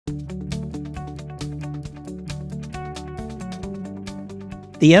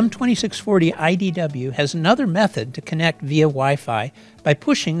The M2640idw has another method to connect via Wi-Fi by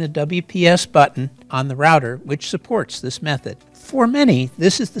pushing the WPS button on the router, which supports this method. For many,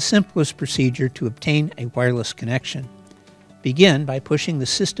 this is the simplest procedure to obtain a wireless connection. Begin by pushing the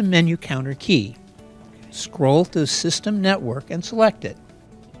System menu counter key. Scroll to System Network and select it.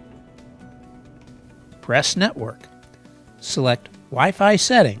 Press Network. Select Wi-Fi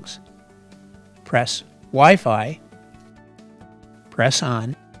Settings. Press Wi-Fi. Press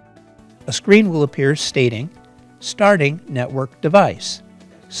On. A screen will appear stating Starting Network Device.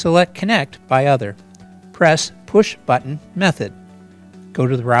 Select Connect by Other. Press Push Button Method. Go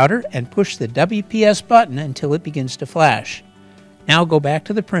to the router and push the WPS button until it begins to flash. Now go back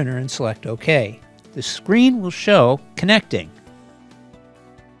to the printer and select OK. The screen will show Connecting.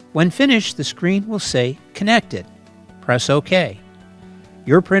 When finished, the screen will say Connected. Press OK.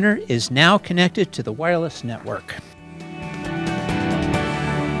 Your printer is now connected to the wireless network.